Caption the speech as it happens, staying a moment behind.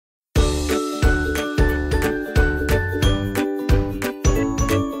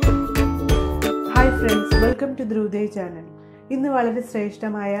to Dhruv channel. ഇന്ന് വളരെ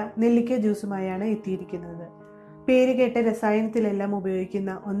ശ്രേഷ്ഠമായ നെല്ലിക്ക ജ്യൂസുമായാണ് എത്തിയിരിക്കുന്നത്. പേരുകേട്ട രസായനത്തിലെല്ലാം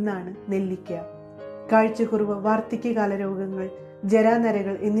ഉപയോഗിക്കുന്ന ഒന്നാണ് നെല്ലിക്ക. കാഴ്ചക്കുറവ്, വാർദ്ധക്യകാല രോഗങ്ങൾ,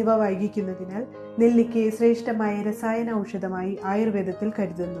 ജരാനരകൾ എന്നിവ വൈകിക്കുന്നതിനാൽ നെല്ലിക്കയെ ശ്രേഷ്ഠമായ രസായന ഔഷധമായി ആയുർവേദത്തിൽ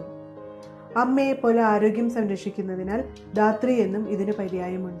കരുതുന്നു. അമ്മയെ പോലെ ആരോഗ്യം സംരക്ഷിക്കുന്നതിനാൽ ധാത്രി എന്നും ഇതിന്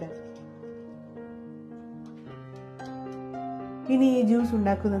പര്യായമുണ്ട്. ഇനി ഈ ജ്യൂസ്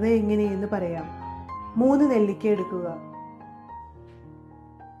ഉണ്ടാക്കുന്നത് എങ്ങനെയെന്ന് പറയാം. 3 നെല്ലിക്ക എടുക്കുക.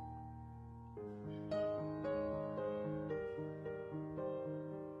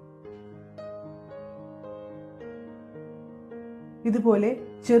 ഇതുപോലെ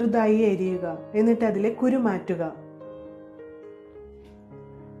ചെറുതായി അരിയുക. എന്നിട്ട് അതിലെ കുരു മാറ്റുക.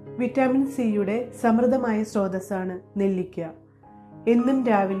 വിറ്റാമിൻ സിയുടെ സമൃദ്ധമായ സ്രോതസ്സാണ് നെല്ലിക്ക. എന്നും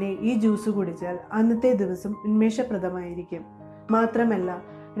രാവിലെ ഈ ജ്യൂസ് കുടിച്ചാൽ അന്നത്തെ ദിവസം ഉന്മേഷപ്രദമായിരിക്കും. മാത്രമല്ല,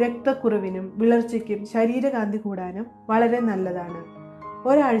 രക്തക്കുറവിനും വിളർച്ചയ്ക്കും ശരീരകാന്തി കൂടാനും വളരെ നല്ലതാണ്.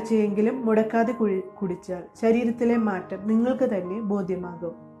 ഒരാഴ്ചയെങ്കിലും മുടക്കാതെ കുടിച്ചാൽ ശരീരത്തിലെ മാറ്റം നിങ്ങൾക്ക് തന്നെ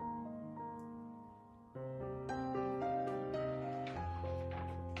ബോധ്യമാകും.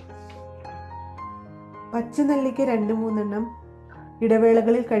 പച്ചനെല്ലിക്ക 2-3 എണ്ണം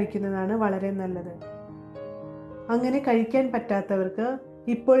ഇടവേളകളിൽ കഴിക്കുന്നതാണ് വളരെ നല്ലത്. അങ്ങനെ കഴിക്കാൻ പറ്റാത്തവർക്ക്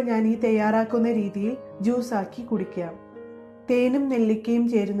ഇപ്പോൾ ഞാൻ ഈ തയ്യാറാക്കുന്ന രീതിയിൽ ജ്യൂസ് ആക്കി കുടിക്കാം. തേനും നെല്ലിക്കയും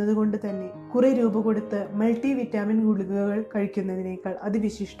ചേരുന്നത് കൊണ്ട് തന്നെ കുറെ രൂപ കൊടുത്ത് മൾട്ടി വിറ്റാമിൻ ഗുളികകൾ കഴിക്കുന്നതിനേക്കാൾ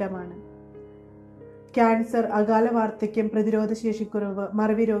അതിവിശിഷ്ടമാണ്. ക്യാൻസർ, അകാല വാർദ്ധക്യം, പ്രതിരോധശേഷിക്കുറവ്,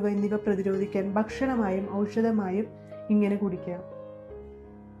 മറവി രോഗം എന്നിവ പ്രതിരോധിക്കാൻ ഭക്ഷണമായും ഔഷധമായും ഇങ്ങനെ കുടിക്കാം.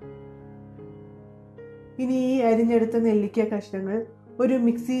 ഇനി ഈ അരിഞ്ഞെടുത്ത നെല്ലിക്ക കഷ്ണങ്ങൾ ഒരു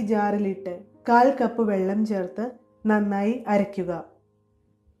മിക്സി ജാറിലിട്ട് 1/4 കപ്പ് വെള്ളം ചേർത്ത് നന്നായി അരയ്ക്കുക.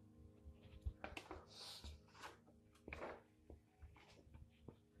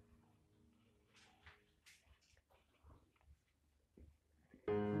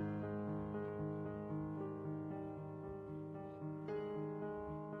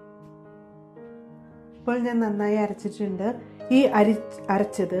 ഇപ്പോൾ ഞാൻ നന്നായി അരച്ചിട്ടുണ്ട്. ഈ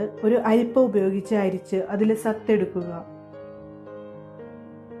അരച്ചത് ഒരു അരിപ്പ ഉപയോഗിച്ച് അരിച്ച് അതിൽ സത്തെടുക്കുക.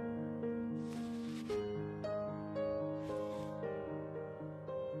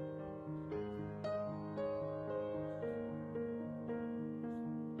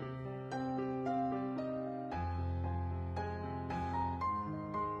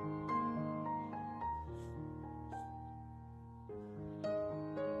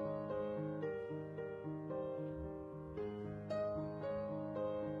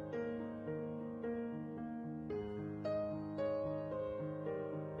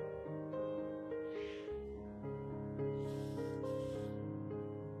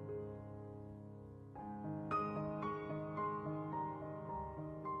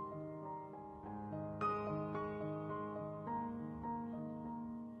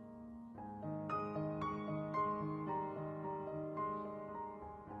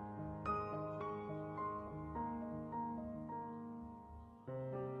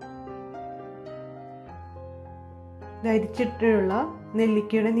 അരിച്ചിട്ടുള്ള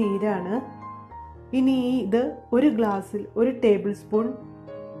നെല്ലിക്കയുടെ നീരാണ്. ഇനി ഇത് ഒരു ഗ്ലാസ്സിൽ 1 ടേബിൾ സ്പൂൺ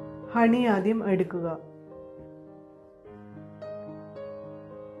ഹണി ആദ്യം എടുക്കുക.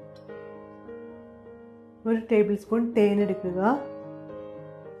 ഒരു ടേബിൾ സ്പൂൺ തേൻ എടുക്കുക.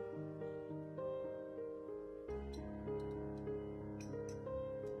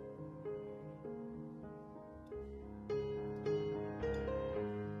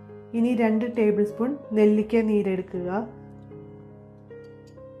 ഇനി 2 ടേബിൾ സ്പൂൺ നെല്ലിക്ക നീരെടുക്കുക.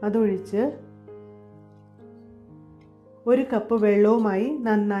 അതൊഴിച്ച് 1 കപ്പ് വെള്ളവുമായി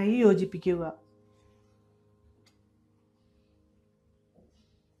നന്നായി യോജിപ്പിക്കുക.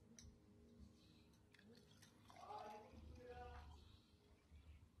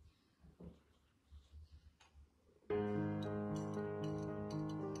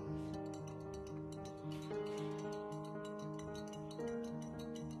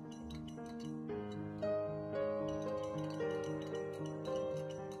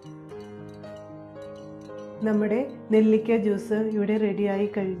 നമ്മുടെ നെല്ലിക്ക ജ്യൂസ് ഇവിടെ റെഡിയായി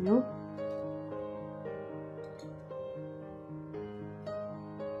കഴിഞ്ഞു.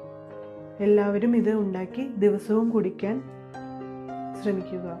 എല്ലാവരും ഇത് ഉണ്ടാക്കി ദിവസവും കുടിക്കാൻ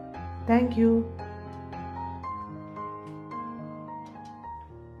ശ്രമിക്കുക. Thank you.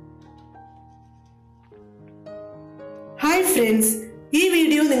 ഹായ് ഫ്രണ്ട്സ്, ഈ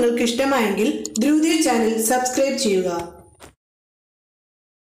വീഡിയോ നിങ്ങൾക്ക് ഇഷ്ടമായെങ്കിൽ ധ്രുവ് ചാനൽ സബ്സ്ക്രൈബ് ചെയ്യുക.